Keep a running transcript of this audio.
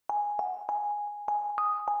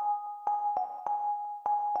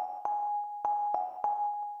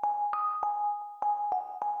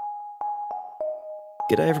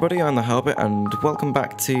G'day everybody, I'm the Hobbit and welcome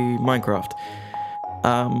back to Minecraft.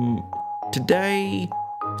 Today,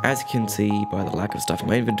 as you can see by the lack of stuff in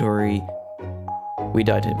my inventory, we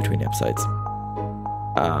died in between episodes.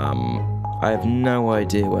 I have no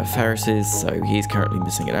idea where Ferris is, so he's currently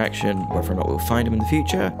missing in action. Whether or not we'll find him in the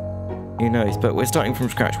future, who knows, but we're starting from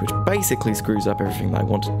scratch, which basically screws up everything that I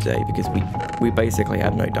wanted today because we basically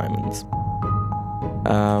have no diamonds.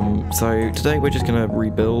 So today we're just gonna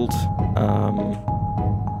rebuild.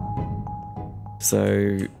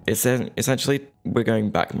 So essentially we're going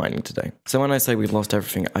back mining today. So when I say we lost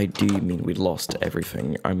everything, I do mean we lost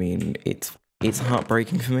everything. I mean, it's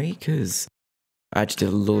heartbreaking for me because I actually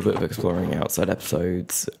did a little bit of exploring outside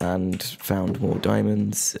episodes and found more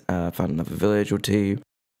diamonds, found another village or two,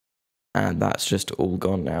 and that's just all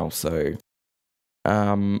gone now. So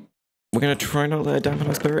we're going to try not to let it dampen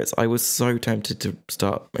our spirits. I was so tempted to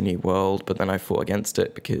start a new world, but then I fought against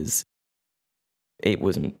it because it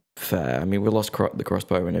wasn't fair. I mean, we lost the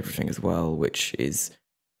crossbow and everything as well, which is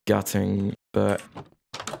gutting, but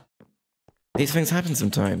these things happen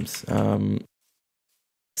sometimes.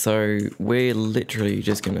 So we're literally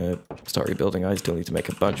just going to start rebuilding. I still need to make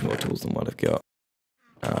a bunch more tools than what I've got.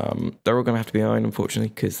 They're all going to have to be iron, unfortunately,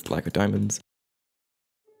 because lack of diamonds.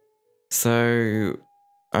 So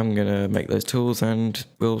I'm going to make those tools and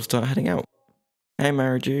we'll start heading out. Hey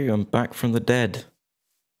Mariju, I'm back from the dead.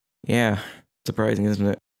 Yeah, surprising, isn't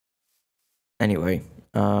it? Anyway,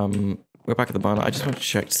 we're back at the barn. I just wanted to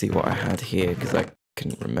check to see what I had here because I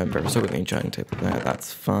couldn't remember. I still got the enchanting table there,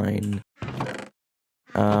 that's fine.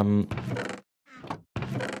 I'll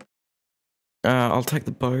take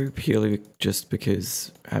the bow purely just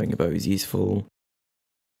because having a bow is useful.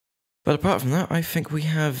 But apart from that, I think we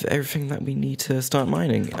have everything that we need to start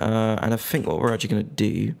mining. And I think what we're actually going to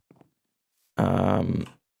do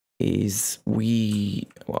is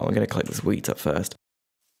well, I'm going to collect this wheat up first.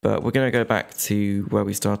 But we're going to go back to where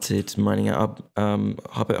we started mining out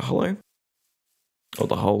Hobbit Hollow. Or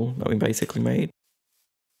the hole that we basically made.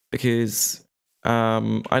 Because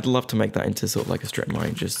I'd love to make that into sort of like a strip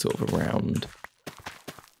mine, just sort of around.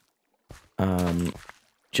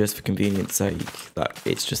 Just for convenience sake, that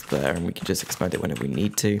it's just there and we can just expand it whenever we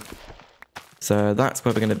need to. So that's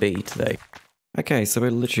where we're going to be today. Okay, so we're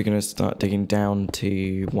literally going to start digging down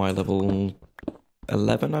to Y level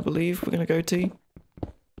 11, I believe we're going to go to.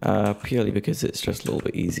 Purely because it's just a little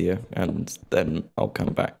bit easier, and then I'll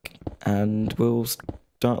come back and we'll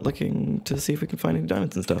start looking to see if we can find any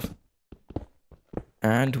diamonds and stuff.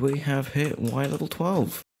 And we have hit Y level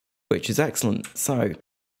 12, which is excellent. So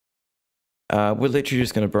we're literally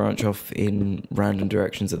just going to branch off in random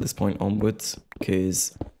directions at this point onwards,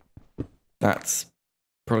 because that's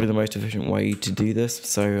probably the most efficient way to do this.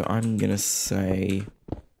 So I'm going to say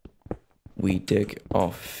we dig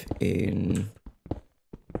off in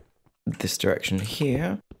this direction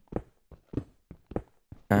here,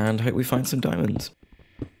 and hope we find some diamonds.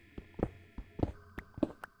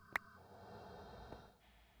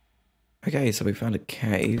 Okay, so we found a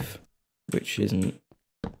cave, which isn't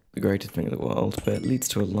the greatest thing in the world, but it leads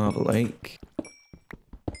to a lava lake.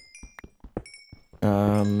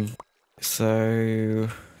 So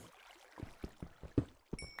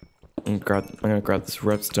I'm gonna grab this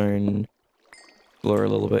redstone, explore a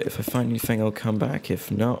little bit. If I find anything, I'll come back.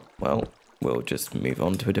 If not, well, we'll just move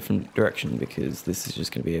on to a different direction because this is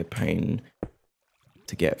just gonna be a pain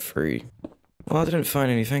to get through. Well, I didn't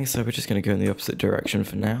find anything, so we're just gonna go in the opposite direction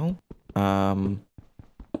for now.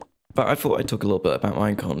 But I thought I'd talk a little bit about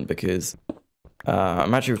Minecon because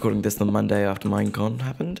I'm actually recording this the Monday after Minecon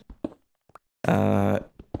happened.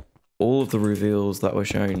 All of the reveals that were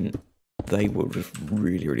shown, they were just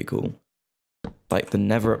really, really cool. Like the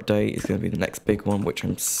Nether update is going to be the next big one, which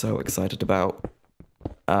I'm so excited about.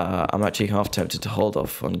 I'm actually half tempted to hold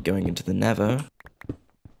off on going into the Nether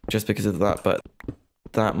just because of that, but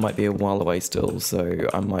that might be a while away still, so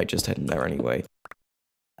I might just head in there anyway.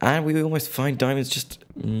 And we almost find diamonds just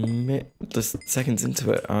seconds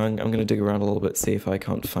into it. I'm going to dig around a little bit, see if I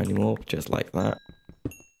can't find any more, just like that.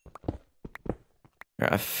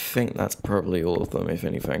 I think that's probably all of them, if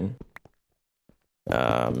anything.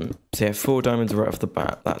 So yeah, 4 diamonds right off the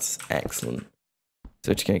bat. That's excellent. So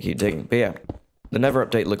we're just going to keep digging. But yeah, the Nether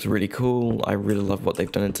update looks really cool. I really love what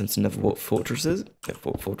they've done in terms of Nether fortresses.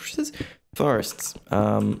 Forests.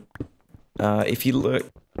 If you look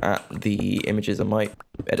at the images, I might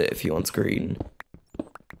edit a few on screen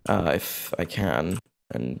if I can,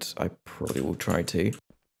 and I probably will try to.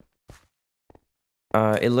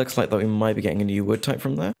 It looks like that we might be getting a new wood type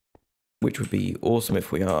from there, which would be awesome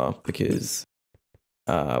if we are, because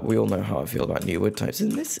we all know how I feel about new wood types.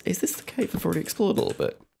 Is this the cave I've already explored a little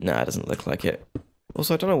bit? Nah, it doesn't look like it.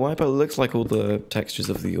 Also, I don't know why, but it looks like all the textures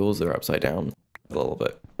of the ores are upside down a little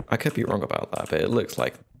bit. I could be wrong about that, but it looks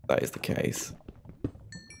like that is the case.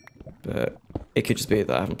 But it could just be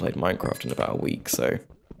that I haven't played Minecraft in about a week, so...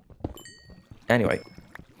 Anyway.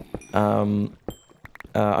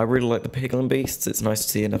 I really like the piglin beasts. It's nice to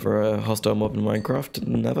see another hostile mob in Minecraft,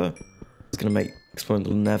 Nether. It's going to make exploring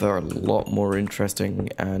the Nether a lot more interesting,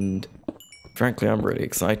 and frankly, I'm really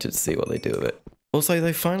excited to see what they do with it. Also,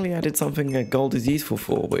 they finally added something that gold is useful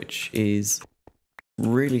for, which is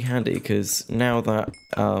really handy, because now that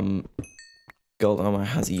gold armor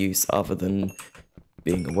has a use other than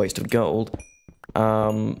being a waste of gold,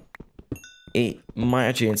 it might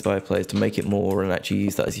actually inspire players to make it more and actually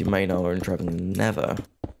use that as your main armor and traveling the Nether.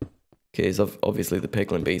 Because obviously the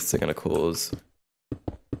piglin beasts are going to cause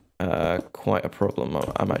quite a problem.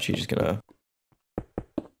 I'm actually just going to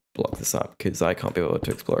block this up because I can't be able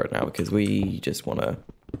to explore it now because we just want to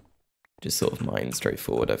just sort of mine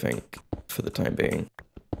straightforward, I think, for the time being.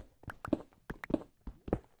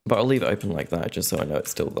 But I'll leave it open like that just so I know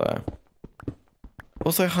it's still there.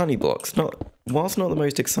 Also, honey blocks. Whilst not the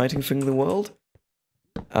most exciting thing in the world,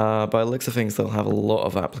 by the looks of things, they'll have a lot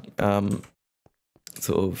of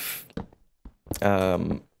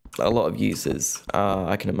a lot of uses.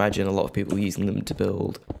 I can imagine a lot of people using them to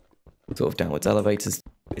build sort of downwards elevators.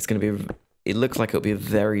 It's going to be. It looks like it'll be a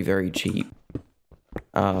very, very cheap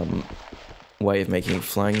way of making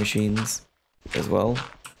flying machines as well,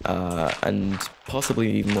 and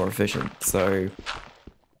possibly even more efficient. So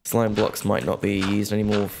slime blocks might not be used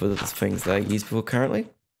anymore for the things they're used for currently.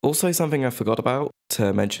 Also, something I forgot about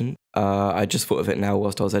to mention, I just thought of it now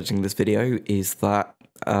whilst I was editing this video, is that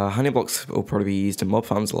honey blocks will probably be used in mob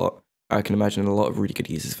farms a lot. I can imagine a lot of really good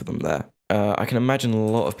uses for them there. I can imagine a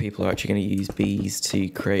lot of people are actually going to use bees to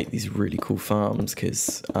create these really cool farms,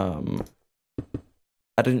 because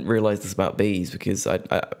I didn't realise this about bees because well,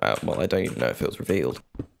 I don't even know if it was revealed.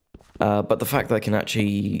 But the fact that I can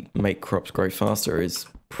actually make crops grow faster is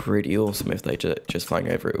pretty awesome if they just flying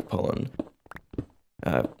over it with pollen.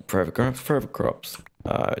 Forever crops.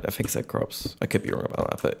 I think I said crops. I could be wrong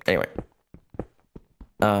about that, but anyway.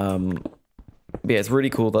 But yeah, it's really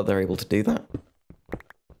cool that they're able to do that.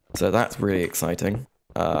 So that's really exciting.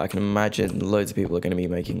 I can imagine loads of people are going to be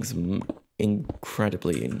making some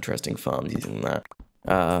incredibly interesting farms using that.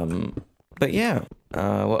 But yeah,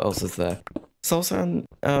 what else is there? Soul Sand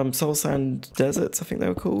Deserts, I think they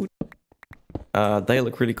were called. They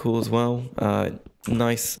look really cool as well.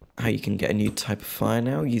 Nice how you can get a new type of fire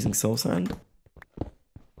now using Soul Sand.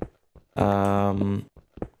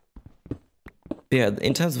 Yeah,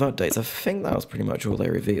 in terms of updates, I think that was pretty much all they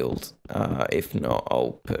revealed. If not,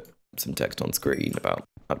 I'll put some text on screen about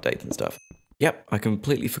updates and stuff. Yep, I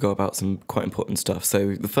completely forgot about some quite important stuff.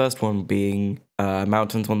 So the first one being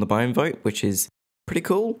mountains won the biome vote, which is pretty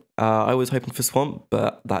cool. I was hoping for swamp,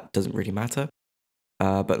 but that doesn't really matter.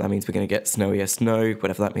 But that means we're going to get snowier snow,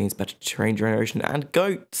 whatever that means, better terrain generation, and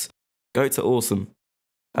goats. Goats are awesome.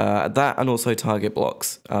 That and also target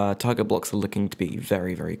blocks. Target blocks are looking to be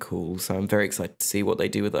very, very cool, so I'm very excited to see what they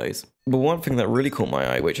do with those. But one thing that really caught my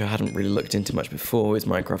eye, which I hadn't really looked into much before, is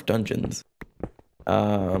Minecraft Dungeons.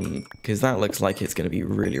 Because that looks like it's going to be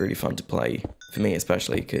really, really fun to play, for me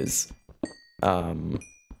especially, because I'm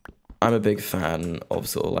a big fan of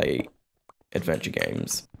sort of like adventure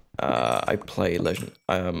games. I play Legend.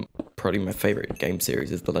 Probably my favorite game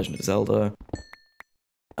series is The Legend of Zelda.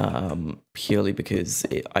 Purely because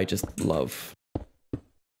I just love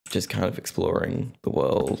just kind of exploring the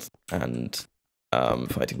world and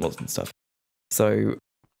fighting mobs and stuff. So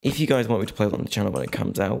if you guys want me to play it on the channel when it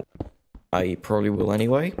comes out, I probably will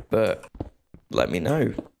anyway, but let me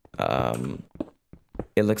know.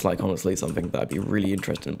 It looks like honestly something that I'd be really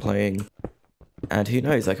interested in playing, and who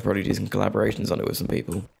knows, I could probably do some collaborations on it with some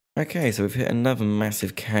people. Okay, so we've hit another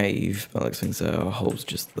massive cave. That looks like there are holes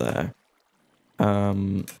just there.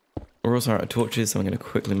 We're also out of torches, so I'm going to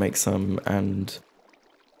quickly make some, and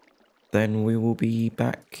then we will be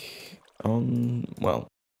back on, well,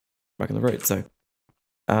 back on the road, so.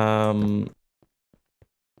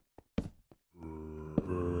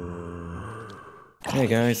 Hey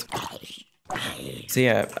guys. So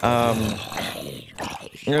yeah, I'm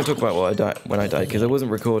going to talk about what I died when I died, because I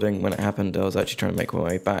wasn't recording when it happened. I was actually trying to make my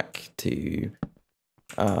way back to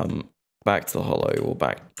the hollow, or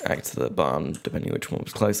back to the barn, depending which one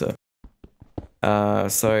was closer.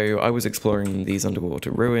 So I was exploring these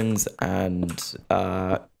underwater ruins, and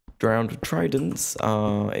drowned tridents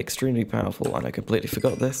are extremely powerful, and I completely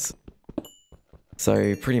forgot this.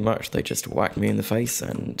 So pretty much they just whacked me in the face,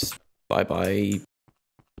 and bye-bye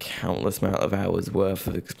countless amount of hours worth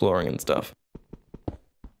of exploring and stuff.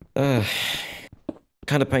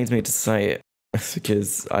 kind of pains me to say it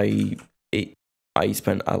because I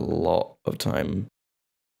spent a lot of time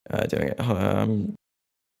doing it. I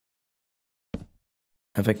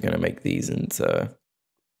think I'm gonna make these into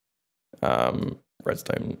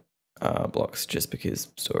redstone blocks just because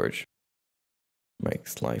storage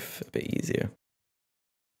makes life a bit easier.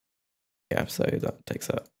 Yeah, so that takes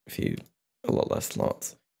up a lot less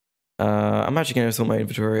slots. I'm actually going to sort my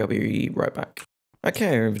inventory. I'll be right back.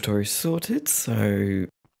 Okay, our inventory's sorted, so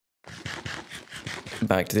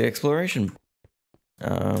back to the exploration.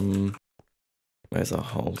 Where's our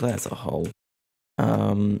hole? There's a hole.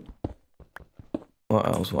 What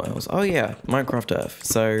else? Oh yeah, Minecraft Earth.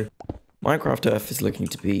 So, Minecraft Earth is looking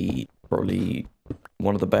to be probably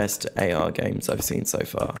one of the best AR games I've seen so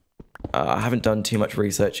far. I haven't done too much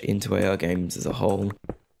research into AR games as a whole,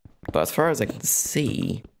 but as far as I can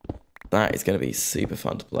see, that is going to be super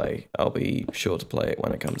fun to play. I'll be sure to play it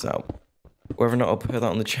when it comes out. Whether or not I'll put that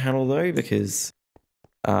on the channel though, because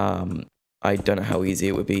I don't know how easy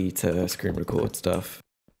it would be to screen record stuff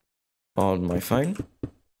on my phone.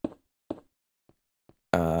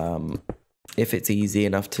 If it's easy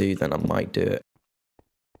enough to, then I might do it.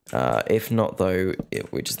 If not though,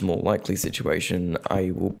 which is the more likely situation,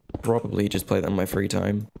 I will probably just play that in my free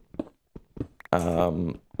time.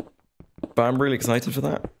 But I'm really excited for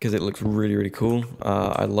that, because it looks really, really cool.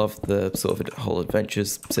 I love the sort of whole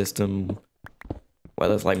adventures system, where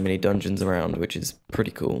there's like mini dungeons around, which is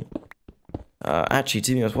pretty cool. Actually,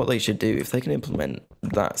 to be honest, what they should do, if they can implement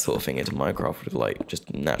that sort of thing into Minecraft with like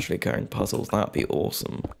just naturally occurring puzzles, that'd be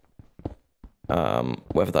awesome.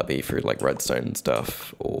 Whether that be through like redstone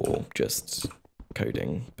stuff or just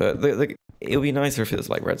coding, but it would be nicer if it was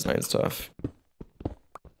like redstone stuff.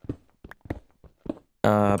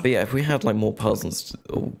 But yeah, if we had like more puzzles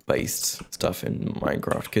based stuff in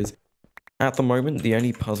Minecraft, because at the moment the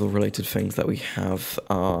only puzzle related things that we have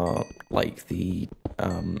are like the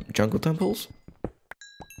jungle temples,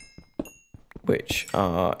 which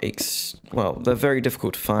are well, they're very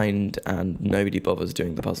difficult to find and nobody bothers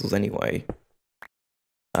doing the puzzles anyway.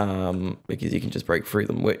 Because you can just break through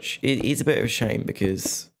them, which is a bit of a shame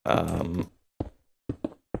because I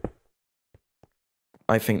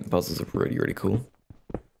think the puzzles are really, really cool.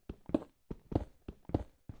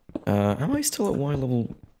 Am I still at Y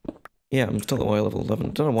level? Yeah, I'm still at Y level 11. I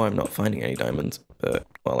don't know why I'm not finding any diamonds, but,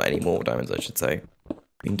 well, any more diamonds, I should say.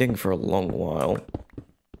 Been digging for a long while.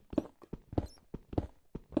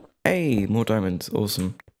 Hey, more diamonds,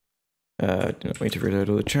 awesome. Do not need to reload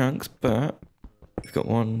all the chunks, but we've got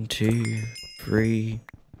 1, 2, 3,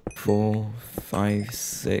 4, 5,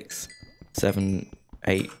 6, 7,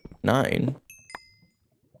 8, 9.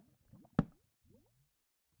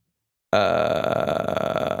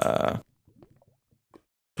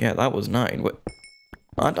 Yeah, that was 9.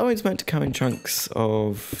 Aren't diamonds meant to come in chunks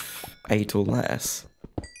of 8 or less?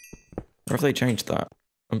 Or have they changed that?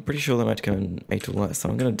 I'm pretty sure they're meant to come in 8 or less, so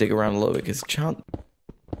I'm going to dig around a little bit,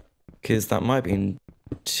 because that might be in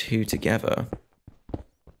 2 together.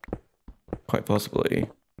 Quite possibly.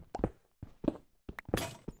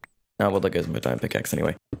 Oh, well, there goes my diamond pickaxe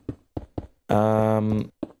anyway. But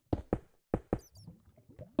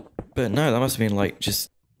no, that must have been, like, just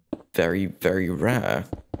very, very rare.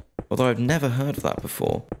 Although I've never heard of that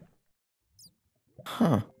before.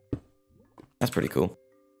 Huh. That's pretty cool.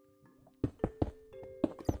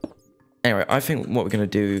 Anyway, I think what we're going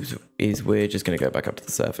to do is we're just going to go back up to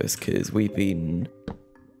the surface, because we've been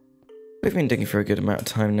digging for a good amount of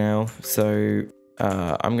time now. So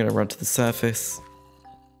I'm going to run to the surface,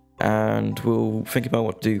 and we'll think about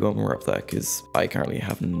what to do when we're up there, because I currently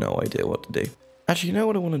have no idea what to do. Actually, you know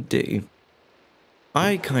what I want to do?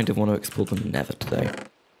 I kind of want to explore the Nether today.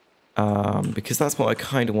 Because that's what I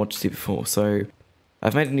kind of wanted to do before. So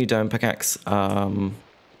I've made a new diamond pickaxe. I'm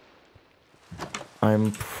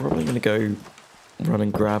probably going to go run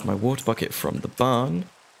and grab my water bucket from the barn.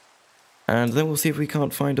 And then we'll see if we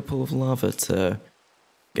can't find a pool of lava to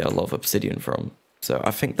get a lot of obsidian from. So I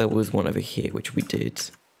think there was one over here, which we did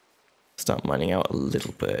start mining out a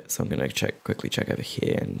little bit. So I'm going to quickly check over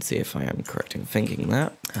here and see if I am correct in thinking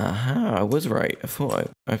that. Aha, I was right. I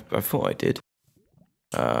thought I did.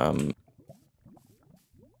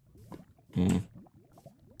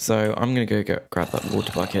 So I'm gonna go grab that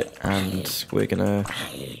water bucket, and we're gonna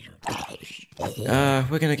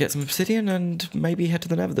get some obsidian and maybe head to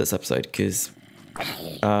the Nether this episode, because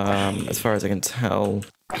as far as I can tell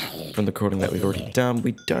from the recording that we've already done,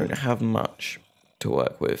 we don't have much to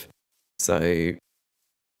work with. So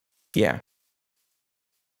yeah,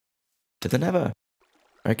 to the Nether.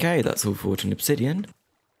 Okay, that's all for an obsidian.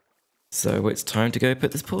 So it's time to go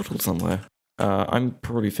put this portal somewhere. I'm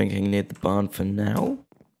probably thinking near the barn for now.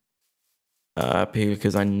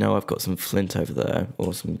 Because I know I've got some flint over there,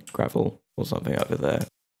 or some gravel, or something over there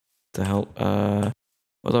to help.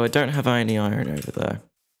 Although I don't have any iron over there,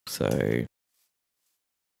 so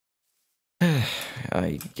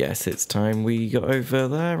I guess it's time we got over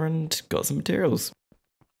there and got some materials.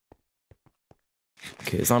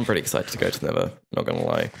 Because I'm pretty excited to go to Nether, not gonna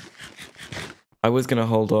lie. I was gonna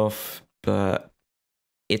hold off, but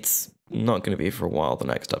it's not gonna be for a while, the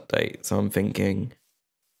next update, so I'm thinking,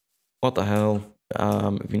 what the hell?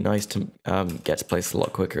 It'd be nice to get to places a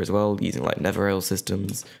lot quicker as well, using like Nether rail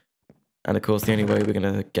systems. And of course, the only way we're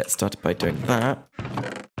gonna get started by doing that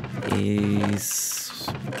is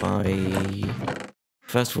by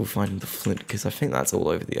first of all finding the flint, because I think that's all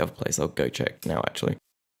over the other place. I'll go check now, actually.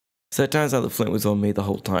 So it turns out the flint was on me the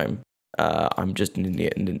whole time. I'm just an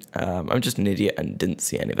idiot, and didn't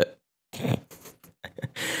see any of it.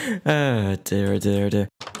 Dear, dear, dear.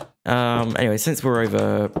 Anyway, since we're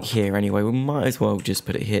over here anyway, we might as well just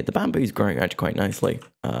put it here. The bamboo's growing actually quite nicely.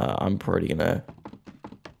 I'm probably gonna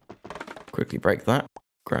quickly break that,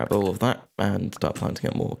 grab all of that, and start planting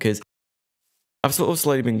it more, because I've sort of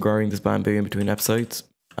slowly been growing this bamboo in between episodes.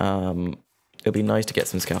 It'll be nice to get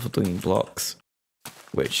some scaffolding blocks,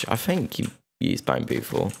 which I think you use bamboo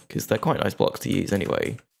for, because they're quite nice blocks to use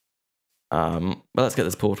anyway. But let's get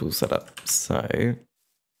this portal set up. So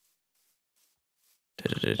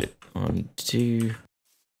 1, 2,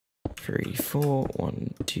 3, 4.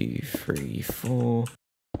 1, 2, 3, 4.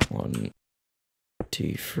 1,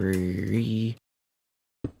 2, 3.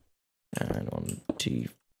 And 1, 2,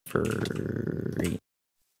 3.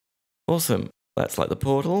 Awesome. Let's light the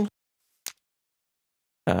portal.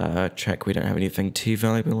 Check we don't have anything too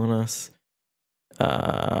valuable on us.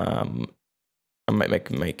 I might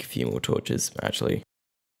make a few more torches, actually.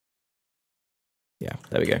 Yeah,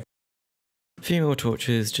 there we go. A few more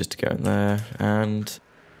torches just to go in there, and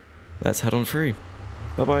let's head on through.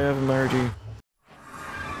 Bye-bye, I haven't married you.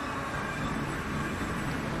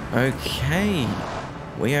 Okay,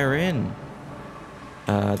 we are in.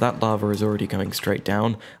 That lava is already coming straight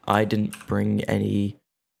down. I didn't bring any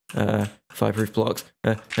fireproof blocks.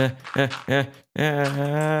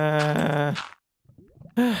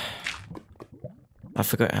 I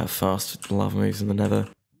forgot how fast the lava moves in the Nether.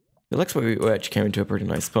 It looks like we actually came into a pretty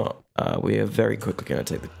nice spot. We are very quickly going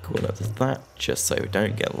to take the coordinates of that, just so we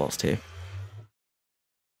don't get lost here.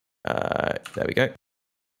 There we go.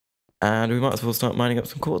 And we might as well start mining up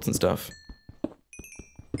some quartz and stuff.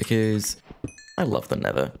 Because I love the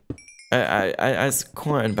Nether. As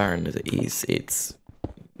quiet and barren as it is, it's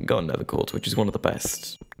got Nether quartz, which is one of the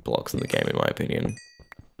best blocks in the game, in my opinion.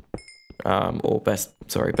 Or best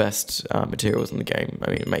materials in the game.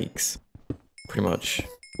 I mean, it makes pretty much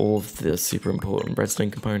all of the super important redstone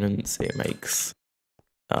components. It makes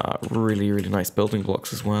really, really nice building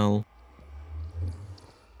blocks as well.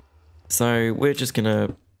 So we're just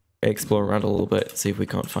gonna explore around a little bit, see if we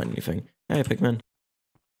can't find anything. Hey, pigman.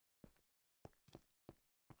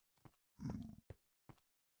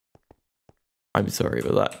 I'm sorry,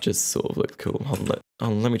 but that just sort of looked cool. Hold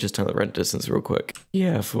on, let me just turn the render distance real quick.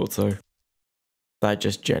 Yeah, I thought so. That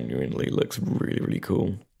just genuinely looks really, really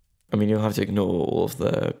cool. I mean, you'll have to ignore all of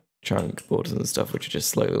the chunk borders and stuff, which are just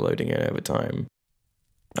slowly loading in over time.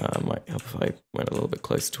 Might help if I went a little bit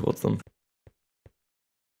closer towards them.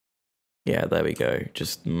 Yeah, there we go.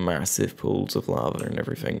 Just massive pools of lava and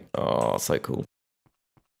everything. Oh, so cool.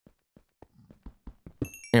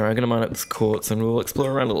 Anyway, I'm going to mine up this quartz and we'll explore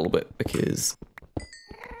around a little bit because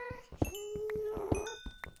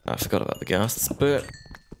I forgot about the ghasts, but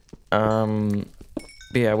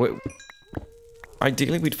yeah,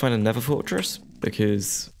 ideally we'd find a Nether fortress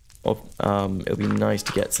because it'll be nice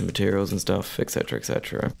to get some materials and stuff, etc,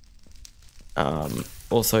 etc.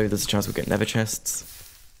 Also, there's a chance we'll get Nether chests,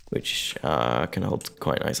 which can hold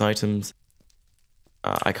quite nice items.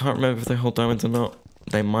 I can't remember if they hold diamonds or not.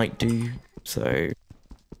 They might do, so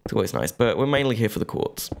it's always nice. But we're mainly here for the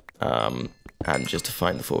quartz, and just to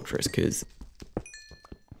find the fortress, because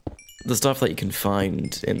the stuff that you can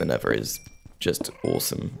find in the Nether is just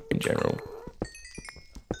awesome in general.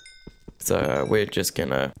 So we're just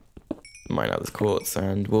gonna mine out this quartz,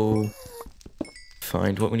 and we'll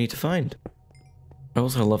find what we need to find. I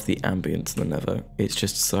also love the ambience in the Nether. It's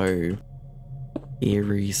just so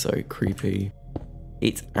eerie, so creepy.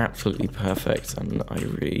 It's absolutely perfect, and I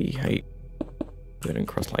really hate going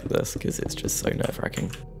across like this because it's just so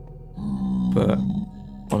nerve-wracking. But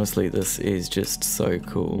honestly, this is just so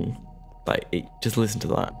cool. Like, just listen to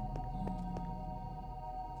that.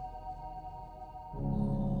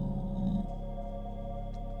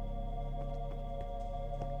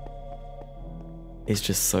 is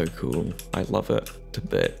just so cool. I love it to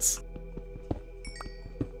bits.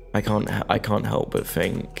 I can't help but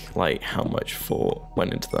think like how much thought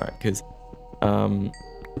went into that, because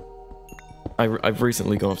I've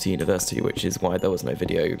recently gone off to university, which is why there was no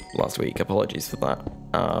video last week. Apologies for that.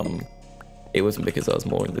 It wasn't because I was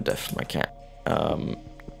mauling the death of my cat. Mauling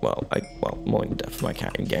the death of my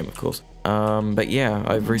cat in game, of course. But yeah,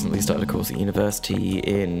 I've recently started a course at university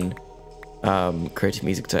in creative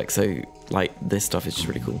music tech, so like this stuff is just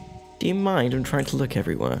really cool. Do you mind? I'm trying to look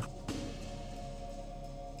everywhere.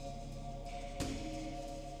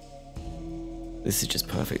 This is just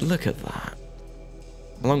perfect. Look at that.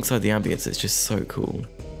 Alongside the ambience, it's just so cool.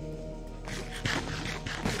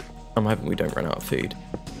 I'm hoping we don't run out of food.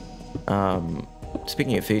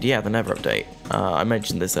 Speaking of food, yeah, the Nether update. I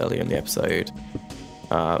mentioned this earlier in the episode,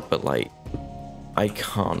 but like, I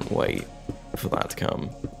can't wait for that to come.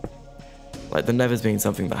 Like, the Nether's been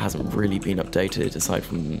something that hasn't really been updated aside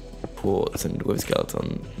from ports and with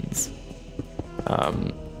skeletons.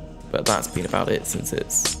 But that's been about it since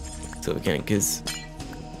its sort of beginning, because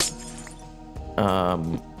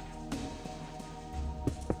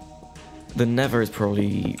the Nether is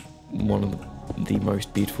probably one of the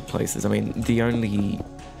most beautiful places. I mean,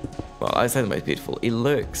 I say the most beautiful. It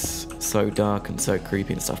looks so dark and so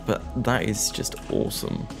creepy and stuff, but that is just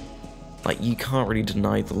awesome. Like, you can't really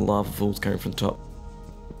deny the lava falls coming from the top.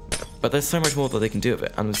 But there's so much more that they can do with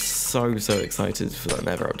it, and I'm so excited for that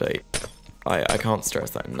Nether update. I can't stress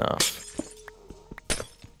that enough.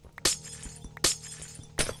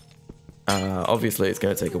 Obviously, it's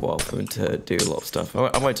going to take a while for them to do a lot of stuff.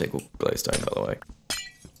 I won't take all glowstone, by the way.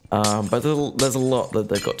 But there's a lot that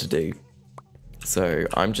they've got to do. So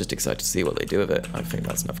I'm just excited to see what they do with it. I think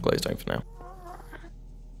that's enough glowstone for now.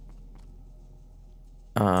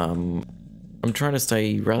 I'm trying to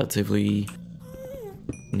stay relatively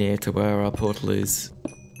near to where our portal is,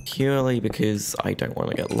 purely because I don't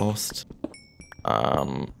want to get lost.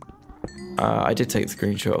 I did take the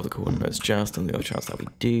screenshot of the coordinates just on the off chance that we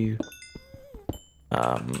do.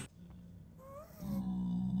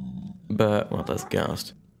 But, well, that's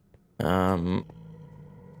ghast. I'd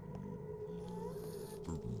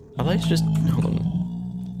like to just, hold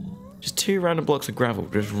on. Just 2 random blocks of gravel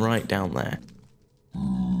just right down there.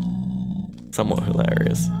 Somewhat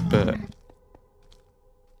hilarious, but...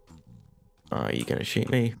 Are you gonna shoot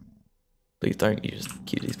me? Please don't, you just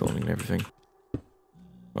keep despawning and everything.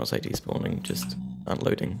 I'll say despawning, just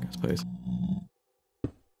unloading, I suppose.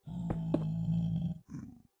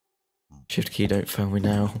 Shift key, don't fail me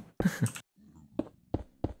now.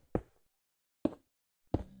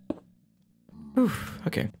 Oof,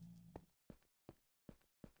 okay.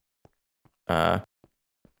 I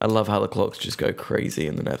love how the clocks just go crazy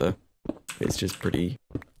in the Nether. It's just pretty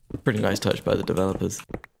nice touch by the developers.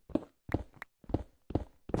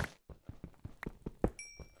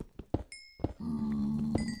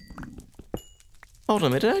 Hold on a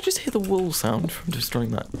minute, did I just hear the wool sound from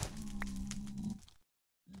destroying that?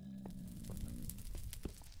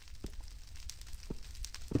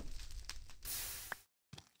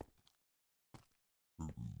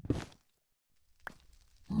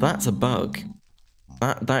 That's a bug.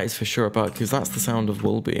 That is for sure a bug, because that's the sound of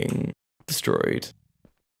wool being destroyed.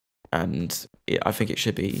 And I think it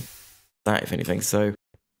should be that, if anything. So,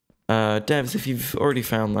 devs, if you've already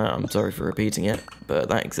found that, I'm sorry for repeating it, but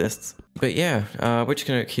that exists. But yeah, we're just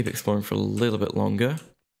going to keep exploring for a little bit longer,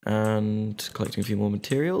 and collecting a few more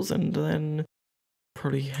materials, and then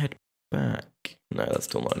probably head back. No, that's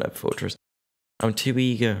still not Nether Fortress. I'm too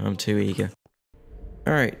eager.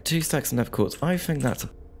 Alright, 2 stacks of Nether Quartz. I think that's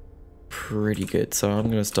pretty good, so I'm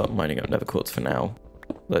going to start mining up Nether Quartz for now.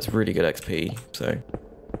 That's really good XP, so...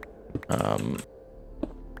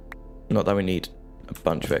 not that we need a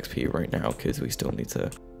bunch of XP right now, because we still need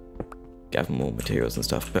to gather more materials and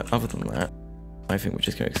stuff, but other than that, I think we're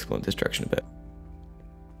just going to explore this direction a bit.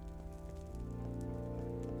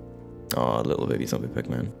 Oh, little baby zombie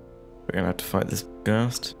pigman. We're going to have to fight this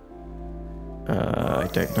ghast. I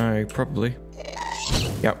don't know, probably.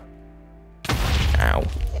 Yep. Ow.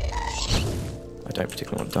 I don't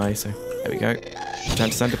particularly want to die, so there we go. Return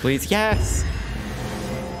to center, please. Yes!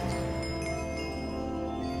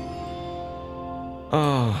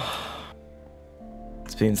 Oh.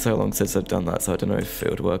 It's been so long since I've done that, so I don't know if it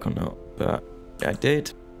would work or not, but I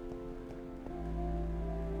did.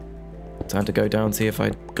 Time to go down and see if I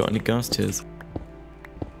got any ghast tears.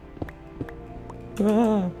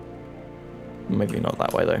 Ah. Maybe not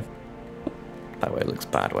that way, though. That way looks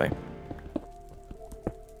bad way.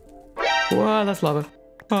 Whoa, that's lava.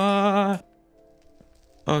 Ah.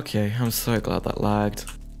 Okay, I'm so glad that lagged.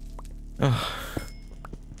 Oh.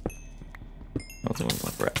 Also one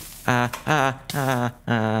black rat.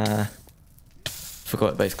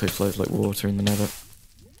 Forgot it basically flows like water in the Nether.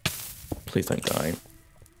 Please don't die.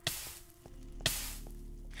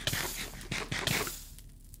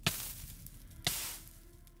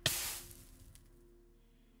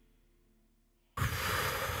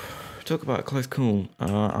 Talk about a close call.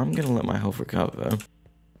 I'm gonna let my health recover,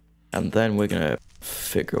 and then we're gonna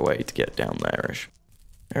figure a way to get down there-ish.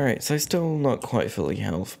 Alright, so still not quite fully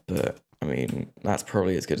health, but I mean, that's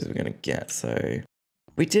probably as good as we're gonna get, so...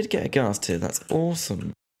 We did get a ghast here, that's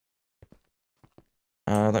awesome.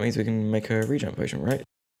 That means we can make a regen potion, right?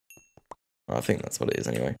 Well, I think that's what it is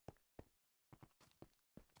anyway.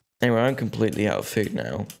 Anyway, I'm completely out of food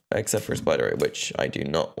now, except for a spider egg, which I do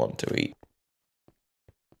not want to eat.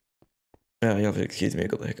 You'll have to excuse me, I've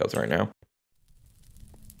got the hiccups right now.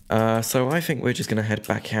 So I think we're just going to head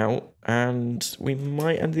back out, and we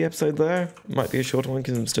might end the episode there. It might be a short one,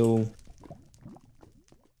 because I'm still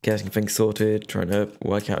getting things sorted, trying to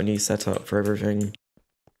work out a new setup for everything.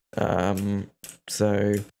 Yeah,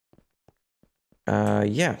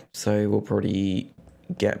 so we'll probably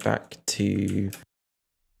get back to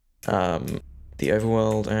the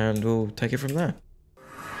overworld, and we'll take it from there.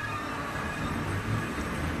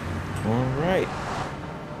 Alright,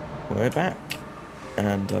 we're back,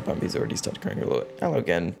 and Bambi's already started crying a little bit. Hello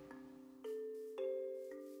again.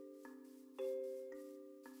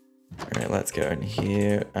 Alright, let's go in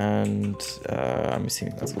here, and I'm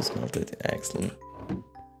assuming that's all smelted. Excellent.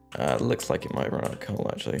 Looks like it might run out of coal,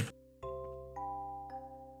 actually.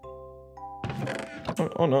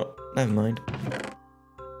 Or not, never mind.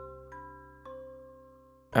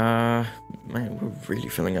 Man, we're really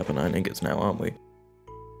filling up on iron ingots now, aren't we?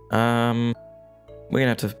 We're gonna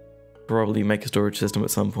have to probably make a storage system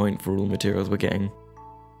at some point for all the materials we're getting.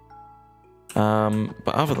 But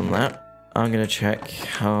other than that, I'm gonna check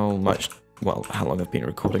how long I've been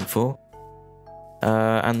recording for.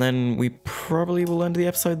 And then we probably will end the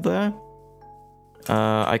episode there.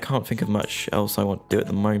 I can't think of much else I want to do at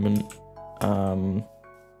the moment.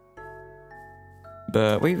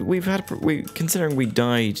 But considering we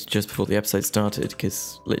died just before the episode started,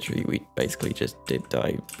 because literally we basically just did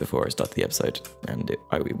die before I started the episode, and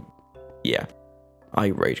I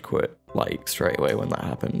rage quit like straight away when that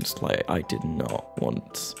happened. Like, I did not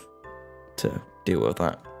want to deal with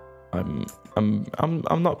that. I'm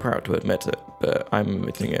not proud to admit it, but I'm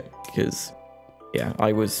admitting it because yeah,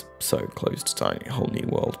 I was so close to starting a whole new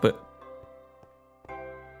world. But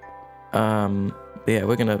yeah,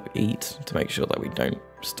 we're gonna eat to make sure that we don't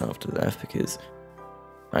starve to death, because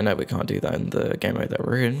I know we can't do that in the game mode that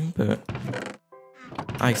we're in, but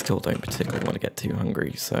I still don't particularly want to get too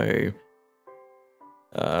hungry, so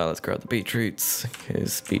let's grab the beetroots,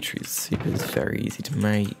 because beetroot soup is very easy to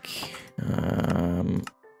make.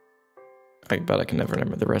 But I can never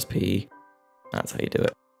remember the recipe. That's how you do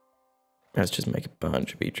it. Let's just make a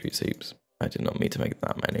bunch of beetroot soups. I did not mean to make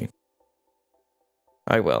that many.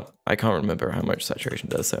 Oh well, I can't remember how much saturation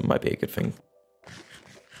does, so it might be a good thing.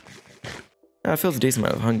 It feels a decent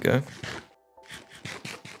amount of hunger.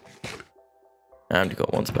 And we've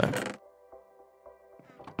got one spare.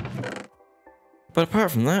 But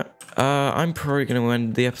apart from that, I'm probably going to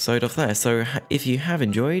end the episode off there. So if you have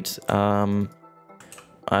enjoyed,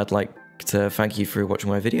 I'd like to thank you for watching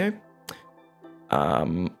my video.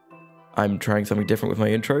 I'm trying something different with my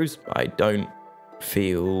intros. I don't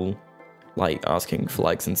feel like asking for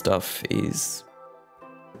likes and stuff is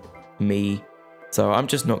me, so I'm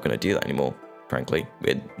just not going to do that anymore, frankly,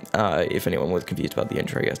 if anyone was confused about the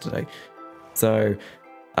intro yesterday. So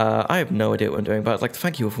I have no idea what I'm doing, but I'd like to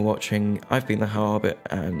thank you all for watching. I've been the Hobbit,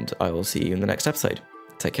 and I will see you in the next episode.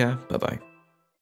 Take care, bye bye.